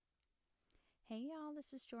Hey y'all,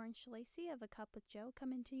 this is Jordan Shalacy of A Cup with Joe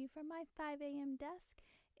coming to you from my 5 a.m. desk.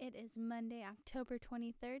 It is Monday, October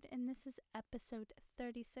 23rd, and this is episode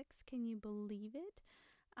 36. Can you believe it?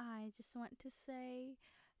 I just want to say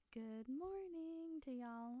good morning to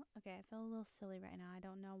y'all. Okay, I feel a little silly right now. I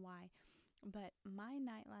don't know why, but my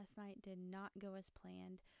night last night did not go as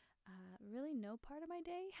planned. Really no part of my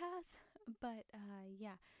day has, but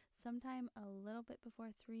yeah, sometime a little bit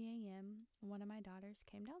before 3 a.m., one of my daughters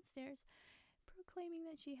came downstairs proclaiming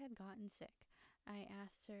that she had gotten sick. I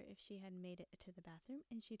asked her if she had made it to the bathroom,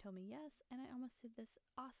 and she told me yes, and I almost did this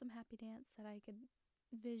awesome happy dance that I could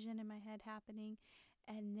vision in my head happening,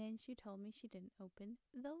 and then she told me she didn't open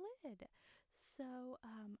the lid. So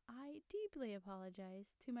I deeply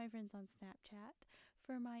apologize to my friends on Snapchat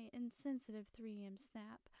for my insensitive 3 a.m.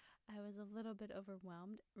 snap. I was a little bit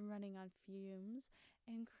overwhelmed, running on fumes,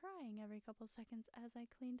 and crying every couple seconds as I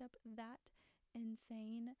cleaned up that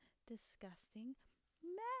insane, disgusting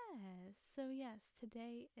mess. So yes,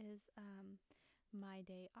 today is my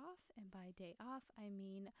day off, and by day off I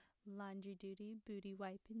mean laundry duty, booty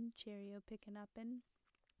wiping, Cheerio picking up, and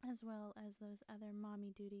as well as those other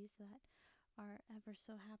mommy duties that are ever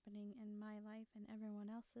so happening in my life and everyone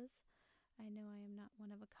else's. I know I am not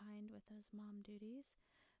one of a kind with those mom duties,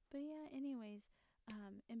 but yeah, anyways,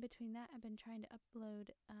 in between that I've been trying to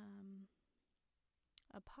upload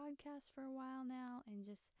a podcast for a while now and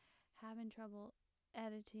just having trouble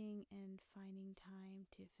editing and finding time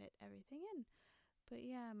to fit everything in. But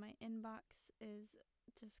yeah, my inbox is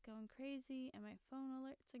just going crazy and my phone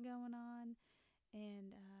alerts are going on,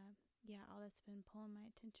 and yeah, all that's been pulling my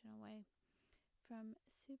attention away from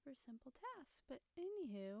super simple tasks. But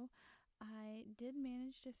anywho, I did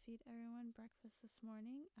manage to feed everyone breakfast this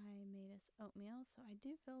morning. I made us oatmeal, so I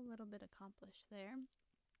do feel a little bit accomplished there.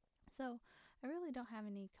 So I really don't have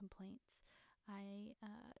any complaints. I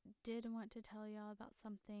did want to tell y'all about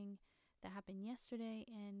something that happened yesterday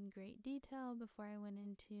in great detail before I went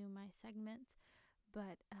into my segments.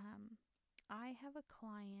 But I have a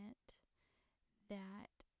client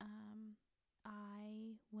that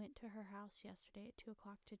I went to her house yesterday at 2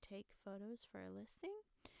 o'clock to take photos for a listing.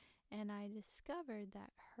 And I discovered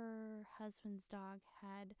that her husband's dog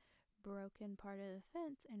had broken part of the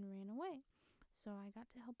fence and ran away. So I got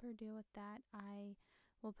to help her deal with that. I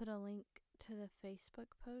will put a link to the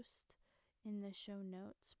Facebook post in the show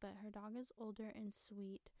notes, but her dog is older and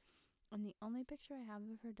sweet, and the only picture I have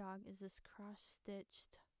of her dog is this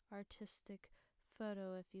cross-stitched artistic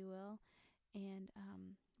photo, if you will, and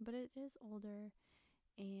but it is older.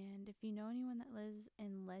 And if you know anyone that lives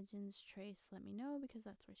in Legends Trace, let me know, because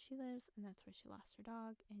that's where she lives and that's where she lost her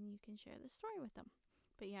dog, and you can share the story with them.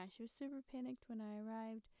 But yeah, she was super panicked when I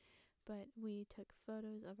arrived, but we took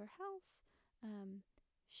photos of her house.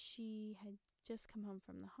 She had just come home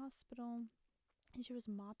from the hospital and she was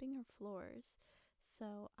mopping her floors.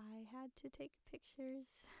 So I had to take pictures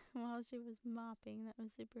while she was mopping. That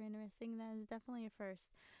was super interesting. That is definitely a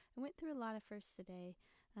first. I went through a lot of firsts today.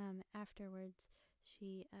 Afterwards,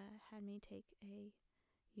 she had me take a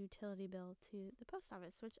utility bill to the post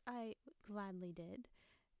office, which I gladly did.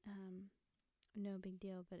 No big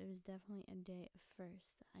deal, but it was definitely a day of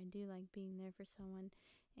first. I do like being there for someone,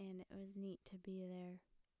 and it was neat to be there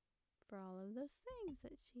for all of those things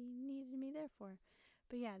that she needed me there for.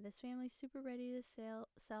 But yeah, this family's super ready to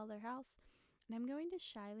sell their house, and I'm going to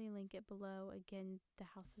shyly link it below. Again, the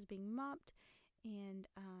house is being mopped, and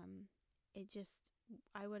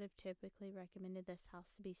I would have typically recommended this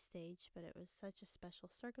house to be staged, but it was such a special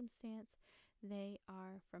circumstance. They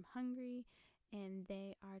are from Hungary, and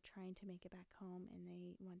they are trying to make it back home, and they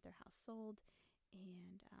want their house sold.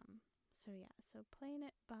 And so playing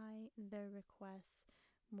it by their requests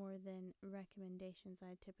more than recommendations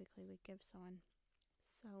I typically would give someone.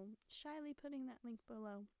 So shyly putting that link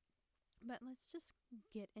below. But let's just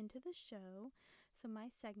get into the show. So my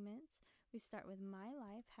segments, we start with my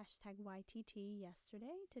life, #YTT,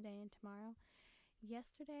 yesterday, today, and tomorrow.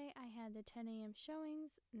 Yesterday I had the 10 a.m.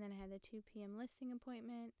 showings, and then I had the 2 p.m. listing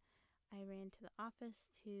appointment. I ran to the office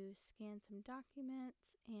to scan some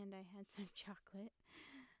documents, and I had some chocolate.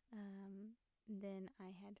 Then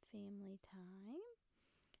I had family time.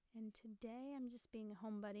 And today I'm just being a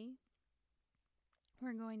homebody.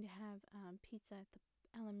 We're going to have pizza at the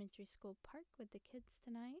elementary school park with the kids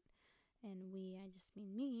tonight. And I just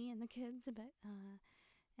mean me and the kids. But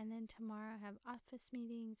and then tomorrow I have office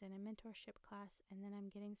meetings and a mentorship class. And then I'm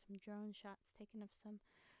getting some drone shots taken of some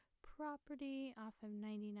property off of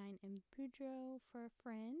 99 in Boudreaux for a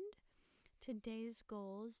friend. Today's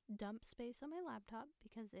goals: dump space on my laptop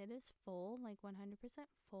because it is full, like 100%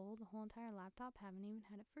 full. The whole entire laptop, haven't even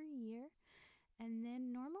had it for a year. And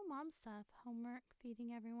then normal mom stuff, homework,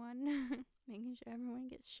 feeding everyone, making sure everyone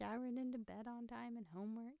gets showered into bed on time and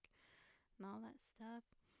homework and all that stuff.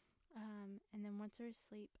 And then once they're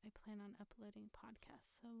asleep, I plan on uploading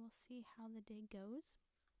podcasts. So we'll see how the day goes.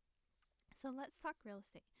 So let's talk real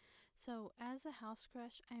estate. So as a house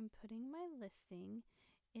crush, I'm putting my listing.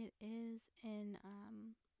 It is in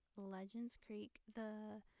Legends Creek.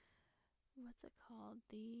 What's it called?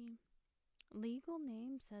 The legal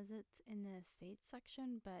name says it's in the estates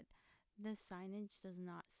section, but the signage does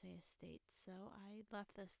not say estates. So I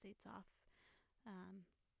left the estates off.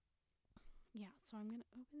 So I'm going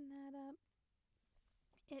to open that up.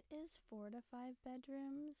 It is 4 to 5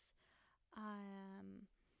 bedrooms.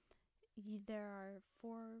 There are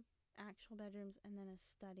 4 actual bedrooms and then a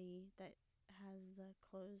study that has the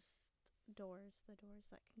closed doors, the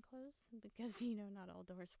doors that can close, because not all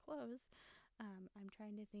doors close. I'm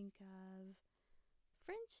trying to think of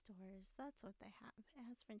French doors. That's what they have. It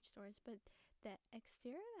has French doors, but the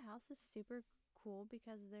exterior of the house is super cool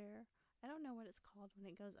because I don't know what it's called when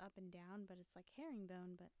it goes up and down, but it's like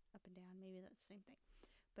herringbone, but up and down. Maybe that's the same thing.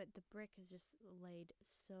 But the brick is just laid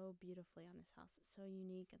so beautifully on this house. It's so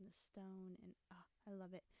unique, and the stone, and I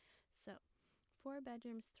love it. So 4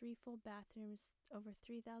 bedrooms, 3 full bathrooms, over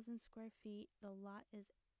 3,000 square feet. The lot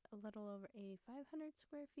is a little over 8,500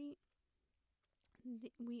 square feet.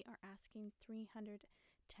 We are asking $310,000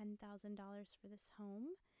 for this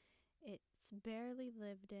home. It's barely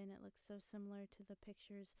lived in. It looks so similar to the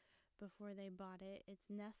pictures before they bought it. It's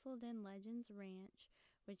nestled in Legends Ranch,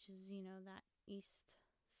 which is, that east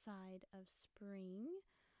side of Spring.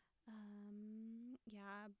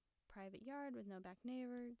 Private yard with no back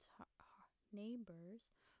neighbors,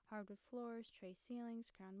 hardwood floors, tray ceilings,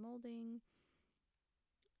 crown molding,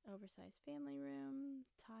 oversized family room,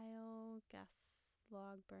 tile, gas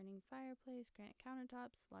log burning fireplace, granite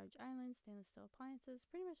countertops, large islands, stainless steel appliances,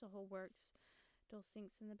 pretty much the whole works. Dual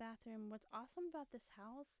sinks in the bathroom. What's awesome about this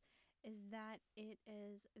house is that it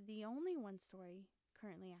is the only 1-story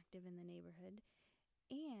currently active in the neighborhood,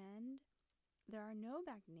 and there are no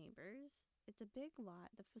back neighbors. It's a big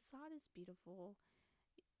lot. The facade is beautiful.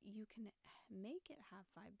 You can make it have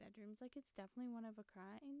 5 bedrooms. Like, it's definitely one of a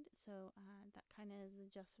kind. So that kind of is the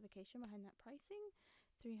justification behind that pricing.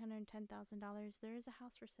 $310,000. There is a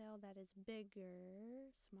house for sale that is bigger,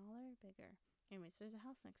 smaller, bigger. Anyways, there's a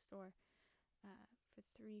house next door for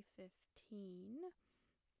 $315,000.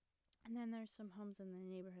 And then there's some homes in the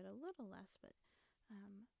neighborhood a little less, but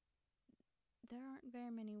there aren't very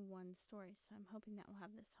many 1-stories, so I'm hoping that we'll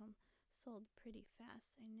have this home sold pretty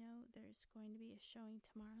fast. I know there's going to be a showing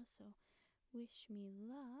tomorrow, so wish me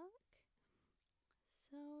luck.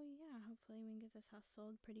 So yeah, hopefully we can get this house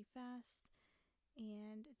sold pretty fast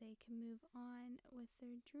and they can move on with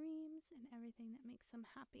their dreams and everything that makes them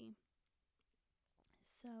happy.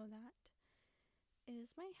 So that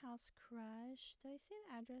is my house crush. Did I say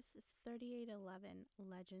the address? It's 3811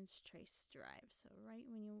 Legends Trace Drive. So right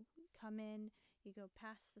when you come in, you go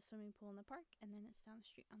past the swimming pool in the park, and then it's down the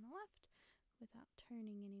street on the left without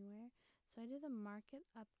turning anywhere. So I did a market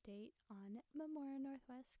update on Memoria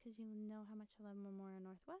Northwest because you know how much I love Memoria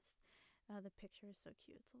Northwest. The picture is so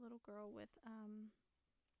cute. It's a little girl with,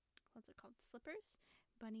 slippers,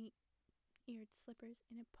 bunny-eared slippers,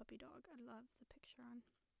 and a puppy dog. I love the picture on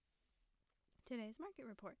today's market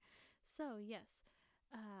report. So yes,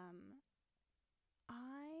 I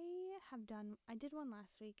did one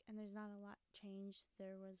last week, and there's not a lot changed.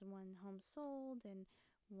 There was 1 home sold, and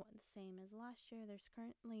the same as last year. There's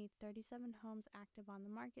currently 37 homes active on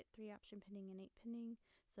the market, 3 option pending and 8 pending,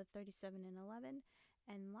 so 37 and 11.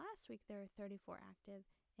 And last week there were 34 active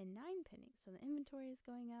and 9 pending. So the inventory is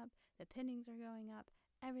going up, the pendings are going up,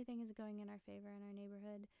 everything is going in our favor in our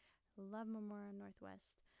neighborhood. Love Memoria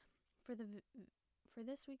Northwest. For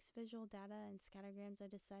this week's visual data and scattergrams, I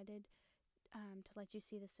decided to let you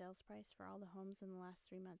see the sales price for all the homes in the last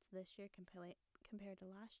 3 months this year compared to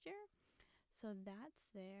last year. So that's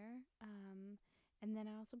there. And then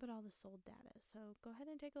I also put all the sold data. So go ahead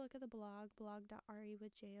and take a look at the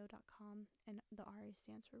blog.rewithjo.com. And the RE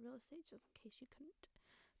stands for real estate, just in case you couldn't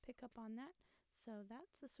pick up on that. So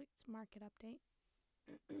that's this week's market update.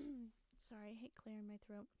 Sorry, I hate clearing my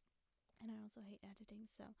throat. And I also hate editing,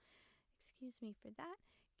 so excuse me for that.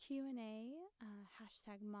 Q&A,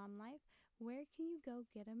 #MomLife. Where can you go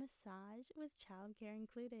get a massage with childcare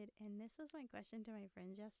included? And this was my question to my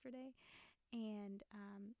friends yesterday. And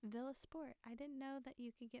Villa Sport. I didn't know that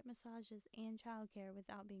you could get massages and childcare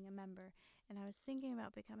without being a member. And I was thinking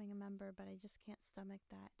about becoming a member, but I just can't stomach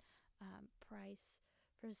that price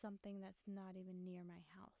for something that's not even near my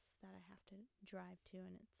house that I have to drive to.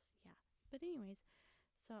 And it's, yeah. But anyways,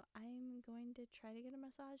 So I'm going to try to get a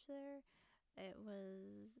massage there. It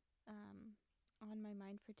was on my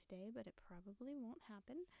mind for today, but it probably won't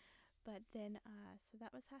happen. But then, so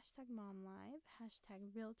that was hashtag mom live, hashtag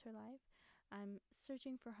realtor live. I'm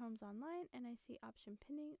searching for homes online and I see option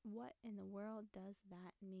pending. What in the world does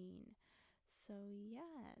that mean? So,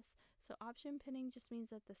 yes. So, option pending just means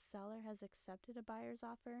that the seller has accepted a buyer's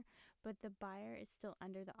offer, but the buyer is still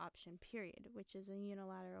under the option period, which is a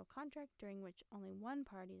unilateral contract during which only one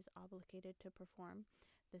party is obligated to perform,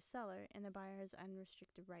 the seller, and the buyer has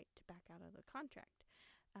unrestricted right to back out of the contract.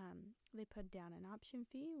 They put down an option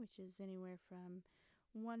fee, which is anywhere from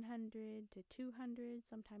 100 to 200,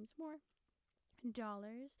 sometimes more,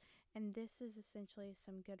 dollars, and this is essentially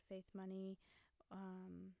some good faith money.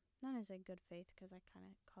 Not as a good faith because I kind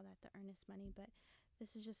of call that the earnest money, but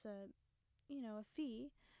this is just a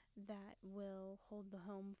fee that will hold the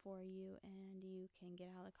home for you, and you can get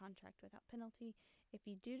out of the contract without penalty. If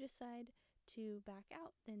you do decide to back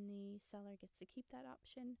out, then the seller gets to keep that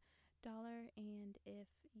option dollar, and if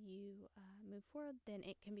you move forward, then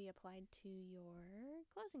it can be applied to your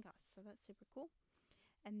closing costs. So that's super cool.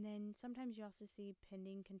 And then sometimes you also see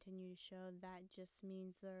pending continue to show. That just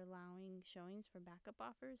means they're allowing showings for backup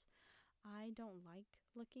offers. I don't like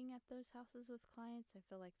looking at those houses with clients. I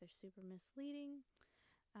feel like they're super misleading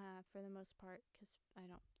for the most part because I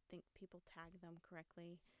don't think people tag them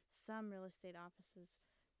correctly. Some real estate offices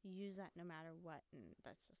use that no matter what, and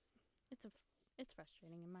that's just it's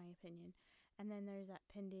frustrating in my opinion. And then there's that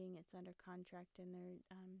pending, it's under contract, and they're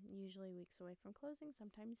usually weeks away from closing,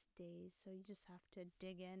 sometimes days. So you just have to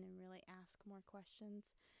dig in and really ask more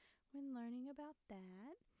questions when learning about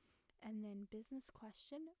that. And then business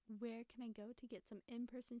question, where can I go to get some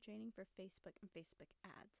in-person training for Facebook and Facebook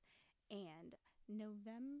ads? And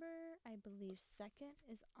November, I believe, 2nd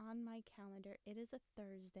is on my calendar. It is a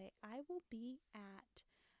Thursday. I will be at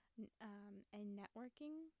a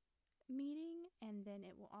networking meeting, and then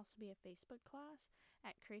it will also be a Facebook class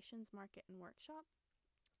at Creations Market and Workshop.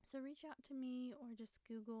 So reach out to me or just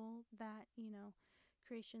Google that,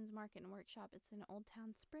 Creations Market and Workshop. It's in Old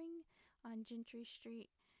Town Spring on Gentry Street,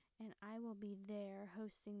 and I will be there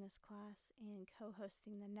hosting this class and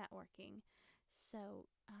co-hosting the networking.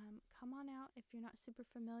 So come on out if you're not super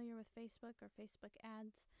familiar with Facebook or Facebook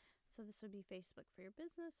ads. So this would be Facebook for your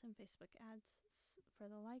business and Facebook ads for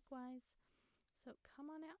the likewise. So come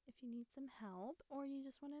on out if you need some help or you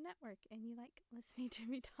just want to network and you like listening to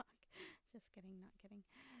me talk. Just kidding, not kidding.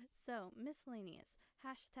 So miscellaneous,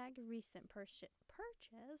 hashtag recent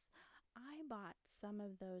purchase. I bought some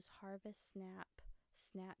of those Harvest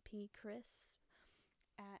Snap Pea crisps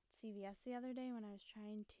at CVS the other day when I was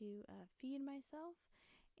trying to feed myself.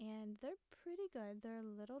 And they're pretty good. They're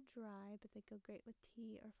a little dry, but they go great with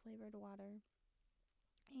tea or flavored water.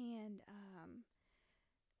 And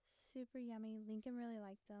super yummy. Lincoln really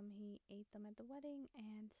liked them. He ate them at the wedding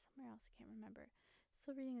and somewhere else, I can't remember.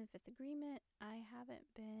 Still reading The Fifth Agreement. I haven't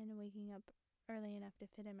been waking up early enough to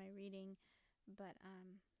fit in my reading, but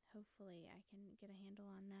hopefully I can get a handle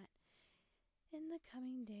on that in the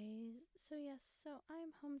coming days. So yes, so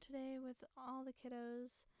I'm home today with all the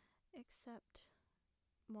kiddos except,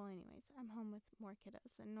 well anyways, I'm home with more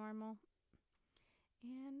kiddos than normal.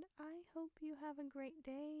 And I hope you have a great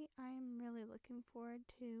day. I am really looking forward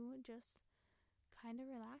to just kind of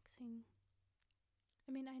relaxing.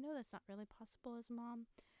 I mean, I know that's not really possible as a mom,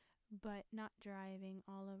 but not driving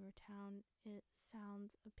all over town, it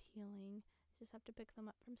sounds appealing. Just have to pick them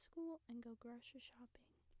up from school and go grocery shopping.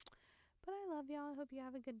 But I love y'all. I hope you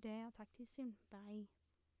have a good day. I'll talk to you soon. Bye.